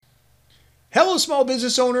Hello, small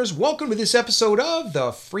business owners. Welcome to this episode of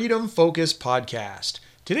the Freedom Focus Podcast.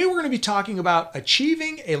 Today we're going to be talking about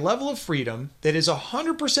achieving a level of freedom that is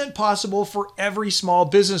 100% possible for every small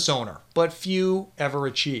business owner, but few ever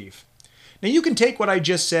achieve. Now you can take what I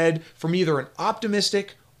just said from either an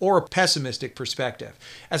optimistic or a pessimistic perspective.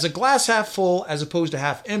 As a glass half full as opposed to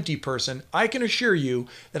half empty person, I can assure you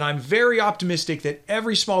that I'm very optimistic that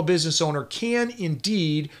every small business owner can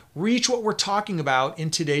indeed reach what we're talking about in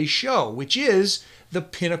today's show, which is the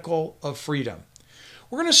pinnacle of freedom.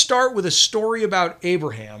 We're going to start with a story about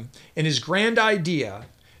Abraham and his grand idea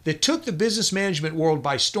that took the business management world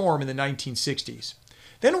by storm in the 1960s.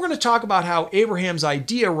 Then we're going to talk about how Abraham's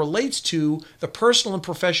idea relates to the personal and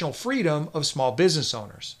professional freedom of small business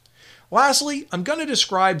owners. Lastly, I'm going to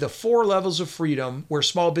describe the 4 levels of freedom where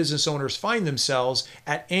small business owners find themselves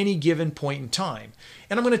at any given point in time.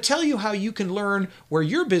 And I'm going to tell you how you can learn where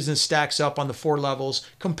your business stacks up on the 4 levels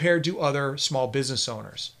compared to other small business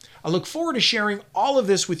owners. I look forward to sharing all of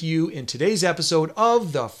this with you in today's episode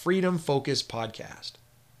of the Freedom Focus Podcast.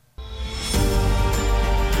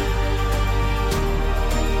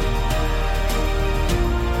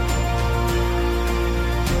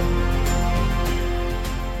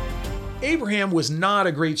 Abraham was not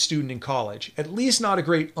a great student in college, at least not a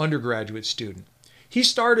great undergraduate student. He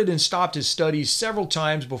started and stopped his studies several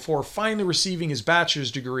times before finally receiving his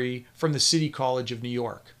bachelor's degree from the City College of New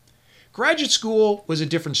York. Graduate school was a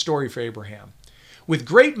different story for Abraham. With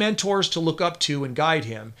great mentors to look up to and guide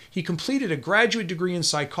him, he completed a graduate degree in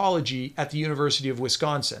psychology at the University of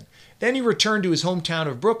Wisconsin. Then he returned to his hometown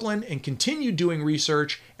of Brooklyn and continued doing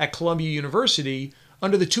research at Columbia University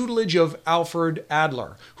under the tutelage of Alfred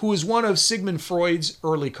Adler, who was one of Sigmund Freud's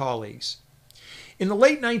early colleagues. In the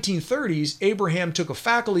late 1930s, Abraham took a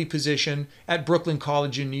faculty position at Brooklyn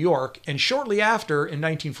College in New York, and shortly after, in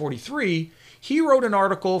 1943, he wrote an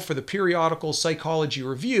article for the periodical Psychology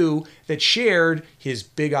Review that shared his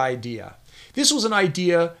big idea. This was an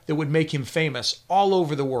idea that would make him famous all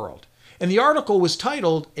over the world, and the article was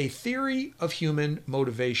titled A Theory of Human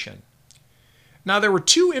Motivation. Now, there were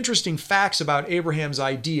 2 interesting facts about Abraham's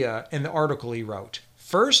idea in the article he wrote.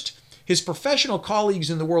 First, his professional colleagues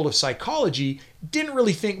in the world of psychology didn't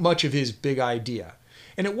really think much of his big idea.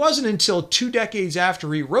 And it wasn't until 2 decades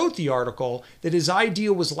after he wrote the article that his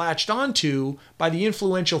idea was latched onto by the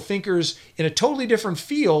influential thinkers in a totally different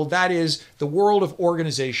field, that is, the world of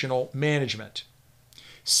organizational management.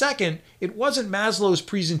 Second, it wasn't Maslow's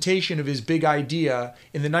presentation of his big idea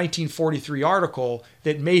in the 1943 article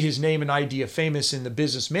that made his name and idea famous in the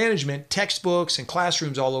business management textbooks and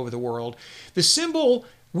classrooms all over the world. The symbol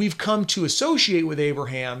we've come to associate with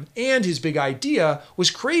Abraham and his big idea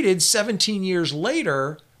was created 17 years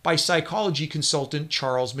later by psychology consultant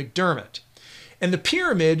Charles McDermott. And the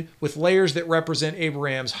pyramid, with layers that represent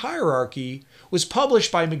Abraham's hierarchy, was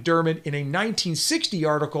published by McDermott in a 1960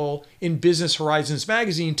 article in Business Horizons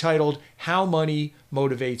magazine titled How Money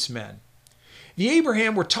Motivates Men. The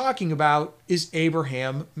Abraham we're talking about is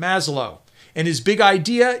Abraham Maslow, and his big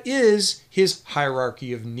idea is his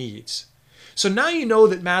hierarchy of needs. So now you know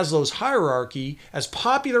that Maslow's hierarchy, as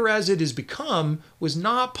popular as it has become, was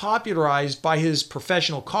not popularized by his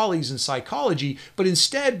professional colleagues in psychology, but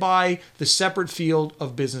instead by the separate field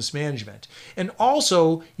of business management. And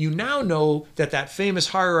also, you now know that that famous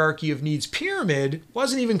hierarchy of needs pyramid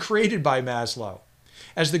wasn't even created by Maslow.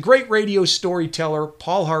 As the great radio storyteller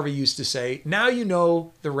Paul Harvey used to say, now you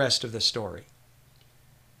know the rest of the story.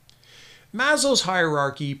 Maslow's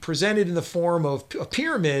hierarchy, presented in the form of a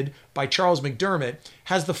pyramid by Charles McDermott,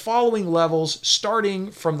 has the following levels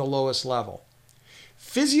starting from the lowest level.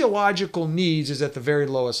 Physiological needs is at the very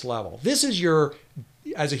lowest level. This is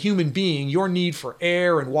as a human being, your need for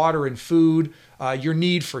air and water and food, your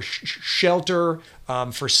need for shelter,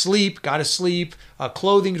 for sleep, gotta sleep,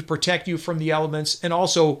 clothing to protect you from the elements, and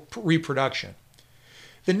also reproduction.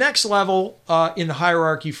 The next level in the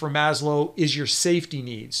hierarchy for Maslow is your safety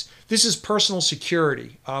needs. This is personal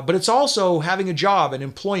security, but it's also having a job and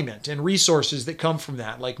employment and resources that come from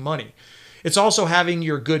that, like money. It's also having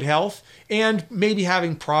your good health and maybe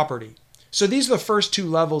having property. So these are the first 2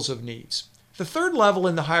 levels of needs. The third level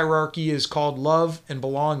in the hierarchy is called love and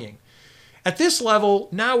belonging. At this level,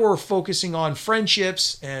 now we're focusing on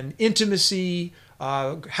friendships and intimacy,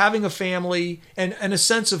 having a family, and a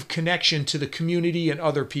sense of connection to the community and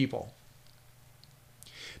other people.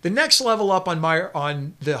 The next level up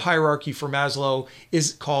on the hierarchy for Maslow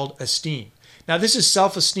is called esteem. Now, this is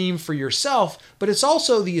self-esteem for yourself, but it's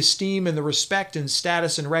also the esteem and the respect and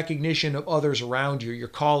status and recognition of others around you, your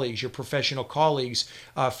colleagues, your professional colleagues,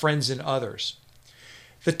 friends, and others.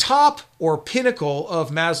 The top or pinnacle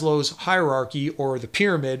of Maslow's hierarchy, or the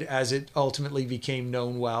pyramid as it ultimately became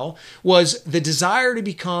known well, was the desire to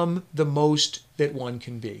become the most that one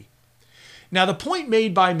can be. Now, the point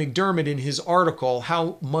made by McDermott in his article,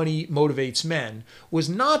 How Money Motivates Men, was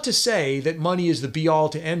not to say that money is the be-all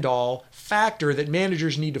to end-all factor that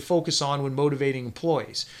managers need to focus on when motivating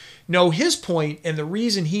employees. No, his point, and the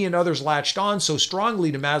reason he and others latched on so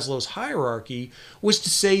strongly to Maslow's hierarchy, was to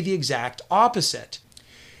say the exact opposite.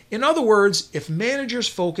 In other words, if managers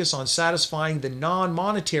focus on satisfying the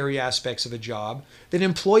non-monetary aspects of a job, then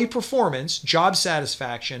employee performance, job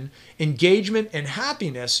satisfaction, engagement, and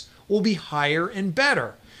happiness will be higher and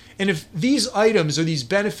better. And if these items or these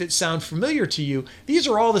benefits sound familiar to you, these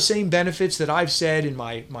are all the same benefits that I've said in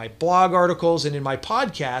my blog articles and in my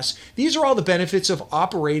podcasts. These are all the benefits of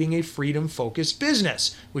operating a freedom-focused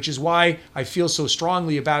business, which is why I feel so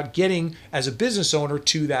strongly about getting, as a business owner,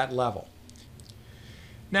 to that level.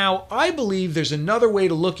 Now, I believe there's another way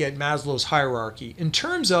to look at Maslow's hierarchy in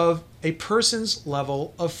terms of a person's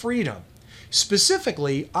level of freedom.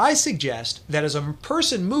 Specifically, I suggest that as a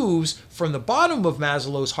person moves from the bottom of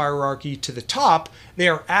Maslow's hierarchy to the top, they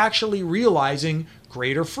are actually realizing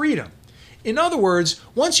greater freedom. In other words,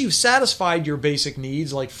 once you've satisfied your basic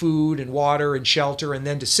needs like food and water and shelter and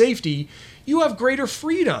then to safety, you have greater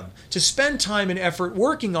freedom to spend time and effort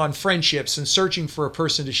working on friendships and searching for a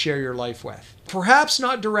person to share your life with. Perhaps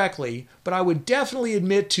not directly, but I would definitely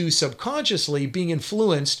admit to subconsciously being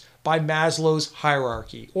influenced by Maslow's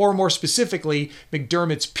hierarchy, or more specifically,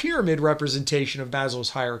 McDermott's pyramid representation of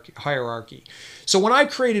Maslow's hierarchy. So when I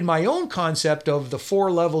created my own concept of the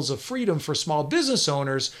 4 levels of freedom for small business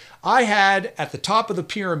owners, I had at the top of the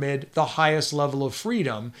pyramid the highest level of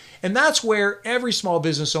freedom, and that's where every small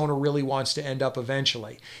business owner really wants to end up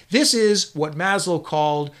eventually. This is what Maslow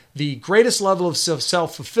called the greatest level of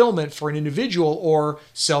self-fulfillment for an individual, or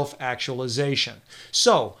self-actualization.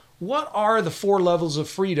 So, what are the 4 levels of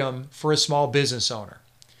freedom for a small business owner?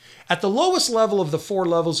 At the lowest level of the 4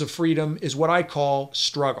 levels of freedom is what I call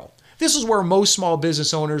struggle. This is where most small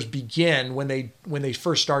business owners begin when they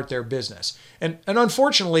first start their business. And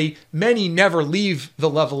unfortunately, many never leave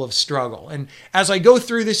the level of struggle. And as I go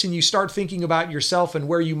through this and you start thinking about yourself and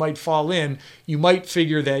where you might fall in, you might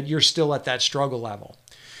figure that you're still at that struggle level.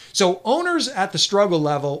 So owners at the struggle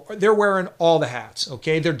level, they're wearing all the hats,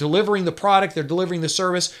 okay? They're delivering the product, they're delivering the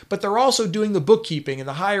service, but they're also doing the bookkeeping and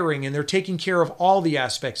the hiring, and they're taking care of all the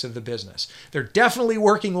aspects of the business. They're definitely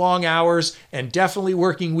working long hours and definitely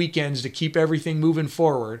working weekends to keep everything moving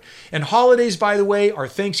forward. And holidays, by the way, are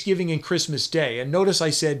Thanksgiving and Christmas Day. And notice I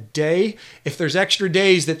said day. If there's extra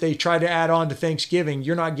days that they try to add on to Thanksgiving,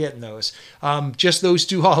 you're not getting those. Just those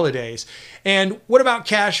 2 holidays. And what about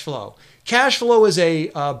cash flow? Cash flow as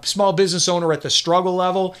a small business owner at the struggle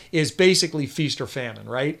level is basically feast or famine,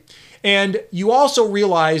 right? And you also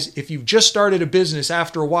realize if you've just started a business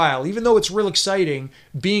after a while, even though it's real exciting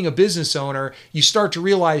being a business owner, you start to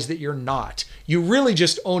realize that you're not. You really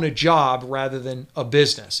just own a job rather than a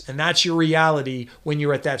business. And that's your reality when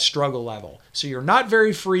you're at that struggle level. So you're not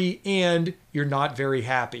very free and you're not very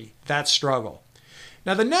happy. That's struggle.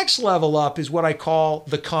 Now the next level up is what I call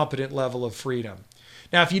the competent level of freedom.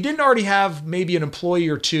 Now, if you didn't already have maybe an employee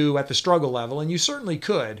or 2 at the struggle level, and you certainly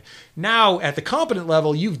could, now at the competent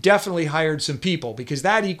level, you've definitely hired some people because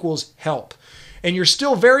that equals help. And you're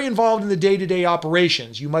still very involved in the day-to-day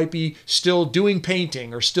operations. You might be still doing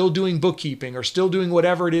painting or still doing bookkeeping or still doing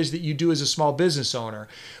whatever it is that you do as a small business owner.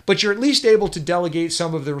 But you're at least able to delegate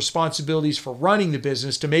some of the responsibilities for running the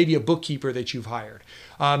business to maybe a bookkeeper that you've hired.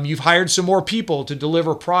 You've hired some more people to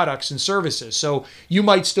deliver products and services. So you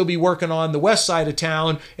might still be working on the west side of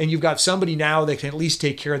town, and you've got somebody now that can at least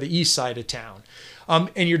take care of the east side of town.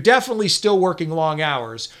 And you're definitely still working long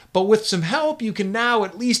hours, but with some help, you can now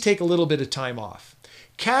at least take a little bit of time off.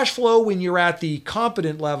 Cash flow when you're at the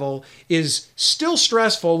competent level is still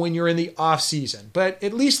stressful when you're in the off season, but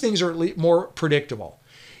at least things are more predictable.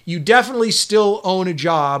 You definitely still own a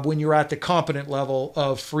job when you're at the competent level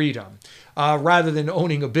of freedom, rather than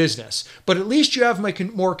owning a business. But at least you have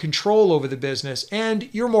more control over the business and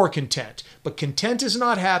you're more content. But content is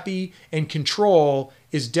not happy and control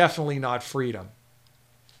is definitely not freedom.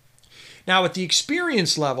 Now, at the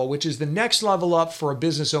experience level, which is the next level up for a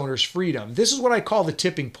business owner's freedom, this is what I call the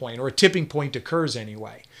tipping point, or a tipping point occurs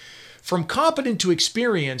anyway. From competent to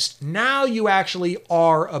experienced, now you actually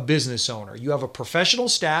are a business owner. You have a professional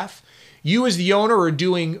staff. You as the owner are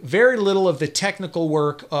doing very little of the technical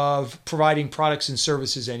work of providing products and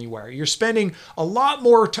services anywhere. You're spending a lot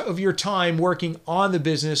more of your time working on the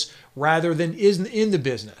business rather than in the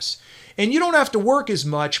business. And you don't have to work as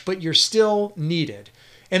much, but you're still needed.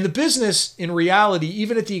 And the business, in reality,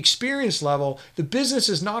 even at the experience level, the business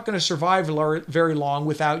is not going to survive very long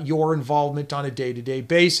without your involvement on a day-to-day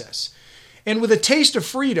basis. And with a taste of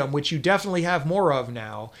freedom, which you definitely have more of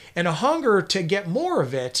now, and a hunger to get more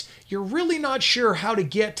of it, you're really not sure how to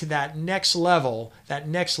get to that next level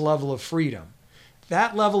of freedom.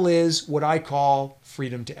 That level is what I call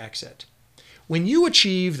freedom to exit. When you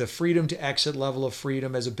achieve the freedom to exit level of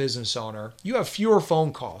freedom as a business owner, you have fewer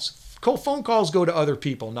phone calls. Phone calls go to other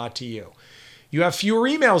people, not to you. You have fewer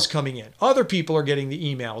emails coming in. Other people are getting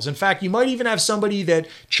the emails. In fact, you might even have somebody that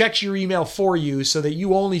checks your email for you so that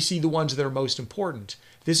you only see the ones that are most important.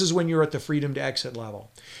 This is when you're at the freedom to exit level.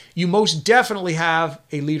 You most definitely have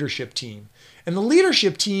a leadership team. And the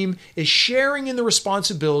leadership team is sharing in the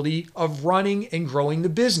responsibility of running and growing the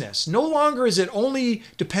business. No longer is it only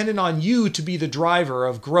dependent on you to be the driver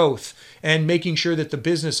of growth and making sure that the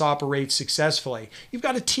business operates successfully. You've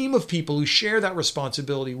got a team of people who share that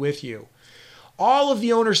responsibility with you. All of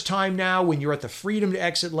the owner's time now, when you're at the freedom to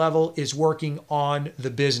exit level, is working on the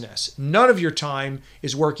business. None of your time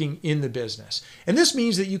is working in the business. And this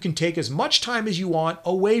means that you can take as much time as you want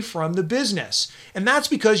away from the business. And that's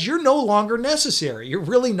because you're no longer necessary. You're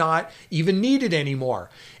really not even needed anymore.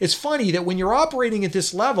 It's funny that when you're operating at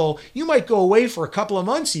this level, you might go away for a couple of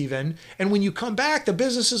months even, and when you come back, the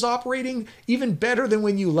business is operating even better than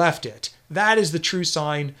when you left it. That is the true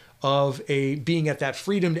sign of being at that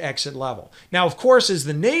freedom to exit level. Now, of course, as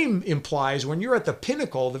the name implies, when you're at the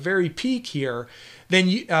pinnacle, the very peak here, then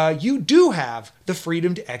you do have the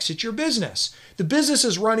freedom to exit your business. The business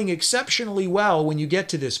is running exceptionally well when you get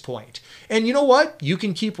to this point. And you know what? You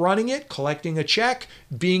can keep running it, collecting a check,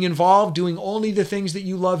 being involved, doing only the things that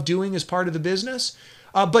you love doing as part of the business.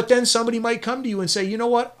 But then somebody might come to you and say, you know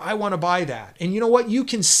what? I want to buy that. And you know what? You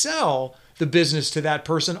can sell the business to that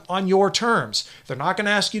person on your terms. They're not going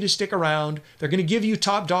to ask you to stick around. They're going to give you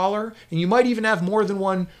top dollar, and you might even have more than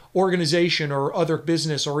one organization or other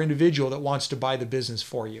business or individual that wants to buy the business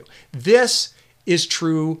for you. This is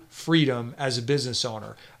true freedom as a business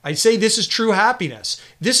owner. I say this is true happiness.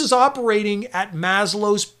 This is operating at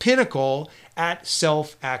Maslow's pinnacle at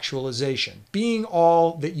self-actualization, being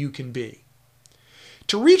all that you can be.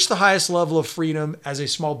 To reach the highest level of freedom as a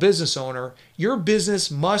small business owner, your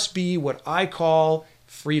business must be what I call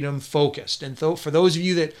freedom focused. And for those of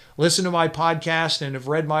you that listen to my podcast and have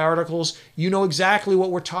read my articles, you know exactly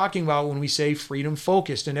what we're talking about when we say freedom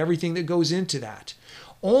focused and everything that goes into that.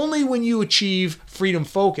 Only when you achieve freedom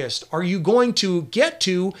focused are you going to get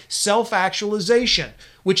to self-actualization,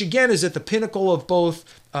 which again is at the pinnacle of both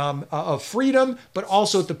of freedom, but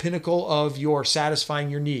also at the pinnacle of your satisfying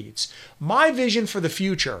your needs. My vision for the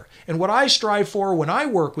future and what I strive for when I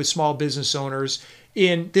work with small business owners,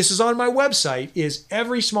 this is on my website, is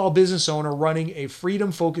every small business owner running a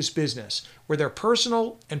freedom-focused business where their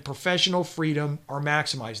personal and professional freedom are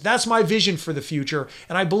maximized. That's my vision for the future,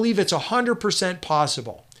 and I believe it's 100%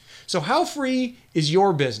 possible. So how free is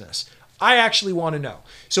your business? I actually want to know.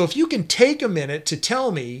 So if you can take a minute to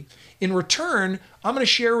tell me, in return, I'm going to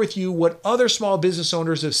share with you what other small business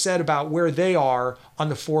owners have said about where they are on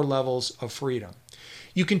the 4 levels of freedom.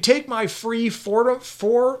 You can take my free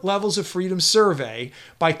 4 levels of freedom survey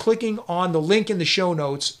by clicking on the link in the show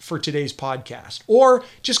notes for today's podcast. Or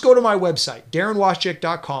just go to my website,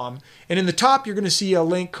 darrenwaschek.com, and in the top you're going to see a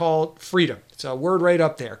link called freedom. It's a word right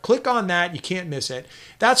up there. Click on that. You can't miss it.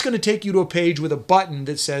 That's going to take you to a page with a button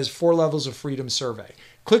that says 4 levels of freedom survey.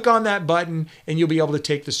 Click on that button and you'll be able to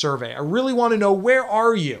take the survey. I really want to know, where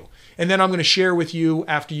are you? And then I'm going to share with you,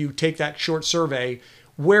 after you take that short survey,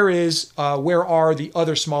 where are the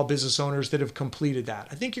other small business owners that have completed that.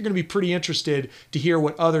 I think you're going to be pretty interested to hear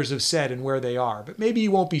what others have said and where they are, but maybe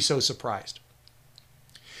you won't be so surprised.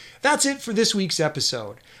 That's it for this week's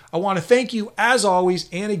episode. I want to thank you, as always,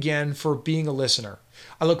 and again, for being a listener.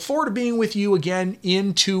 I look forward to being with you again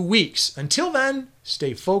in 2 weeks. Until then,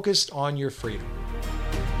 stay focused on your freedom.